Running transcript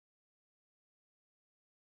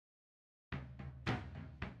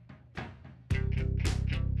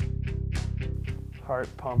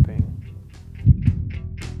Heart pumping.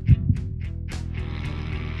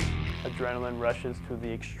 Adrenaline rushes to the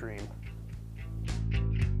extreme.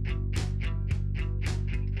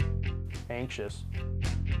 Anxious.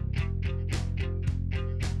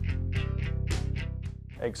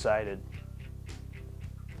 Excited.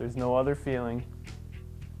 There's no other feeling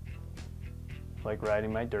like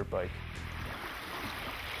riding my dirt bike.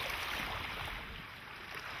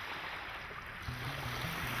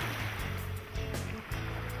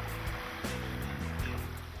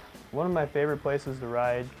 One of my favorite places to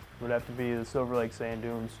ride would have to be the Silver Lake Sand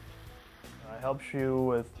Dunes. It helps you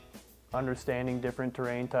with understanding different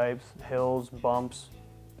terrain types, hills, bumps,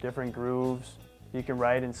 different grooves. You can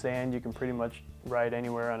ride in sand, you can pretty much ride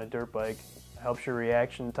anywhere on a dirt bike. It helps your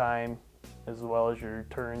reaction time as well as your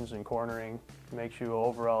turns and cornering. It makes you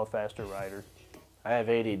overall a faster rider. I have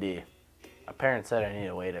ADD. My parents said I need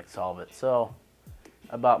a way to solve it, so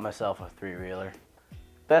I bought myself a three-wheeler.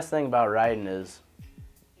 Best thing about riding is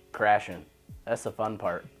crashing. That's the fun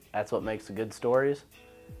part. That's what makes the good stories.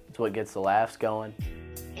 It's what gets the laughs going.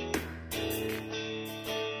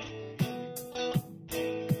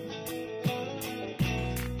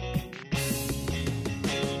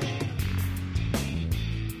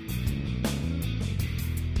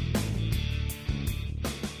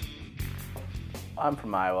 I'm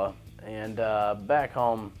from Iowa, and back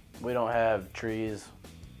home we don't have trees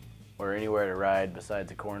or anywhere to ride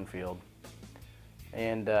besides a cornfield.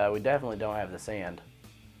 And we definitely don't have the sand.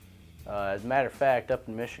 As a matter of fact, up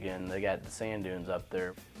in Michigan, they got the sand dunes up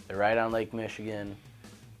there. They're right on Lake Michigan,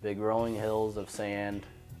 big rolling hills of sand.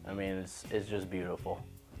 I mean, it's just beautiful.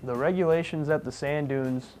 The regulations at the sand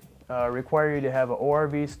dunes require you to have an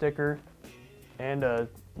ORV sticker and a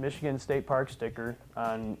Michigan State Park sticker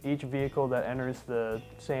on each vehicle that enters the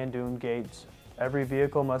sand dune gates. Every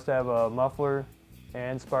vehicle must have a muffler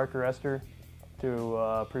and spark arrestor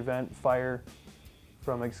to prevent fire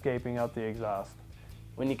from escaping out the exhaust.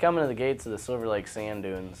 When you come into the gates of the Silver Lake Sand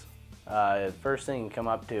Dunes, the first thing you come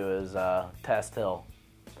up to is Test Hill.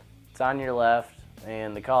 It's on your left,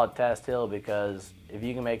 and they call it Test Hill because if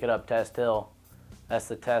you can make it up Test Hill, that's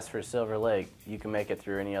the test for Silver Lake. You can make it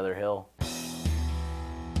through any other hill.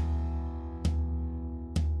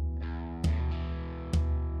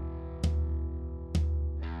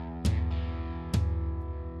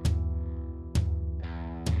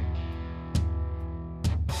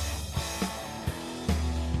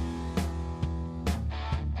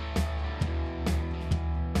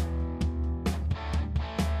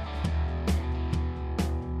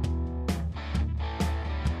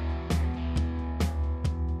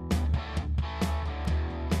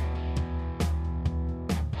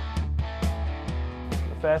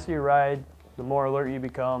 The faster you ride, the more alert you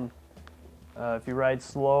become. If you ride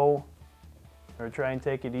slow or try and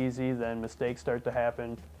take it easy, then mistakes start to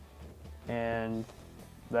happen, and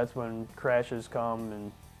that's when crashes come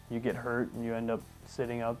and you get hurt and you end up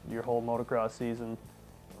sitting out your whole motocross season.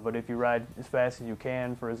 But if you ride as fast as you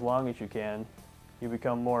can for as long as you can, you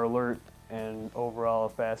become more alert and overall a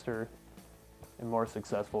faster and more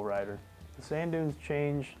successful rider. The sand dunes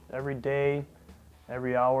change every day,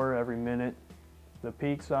 every hour, every minute. The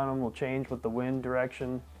peaks on them will change with the wind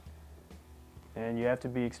direction, and you have to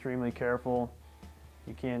be extremely careful.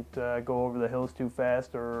 You can't go over the hills too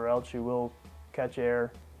fast or else you will catch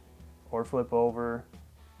air or flip over.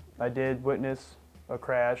 I did witness a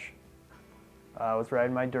crash. I was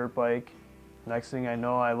riding my dirt bike. Next thing I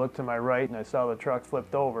know, I looked to my right and I saw the truck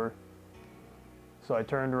flipped over. So I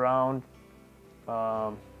turned around,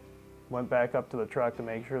 went back up to the truck to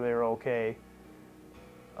make sure they were okay.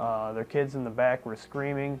 Their kids in the back were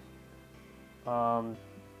screaming.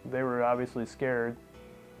 They were obviously scared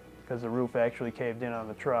because the roof actually caved in on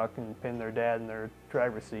the truck and pinned their dad in their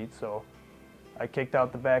driver's seat. So I kicked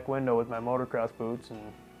out the back window with my motocross boots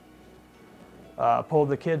and pulled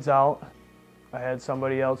the kids out. I had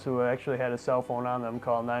somebody else who actually had a cell phone on them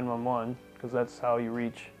call 911 because that's how you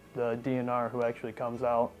reach the DNR who actually comes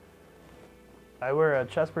out. I wear a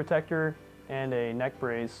chest protector and a neck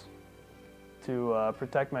brace to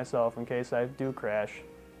protect myself in case I do crash.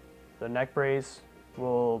 The neck brace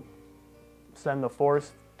will send the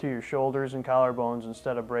force to your shoulders and collarbones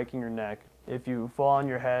instead of breaking your neck. If you fall on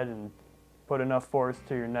your head and put enough force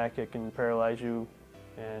to your neck, it can paralyze you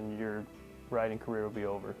and your riding career will be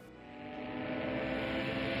over.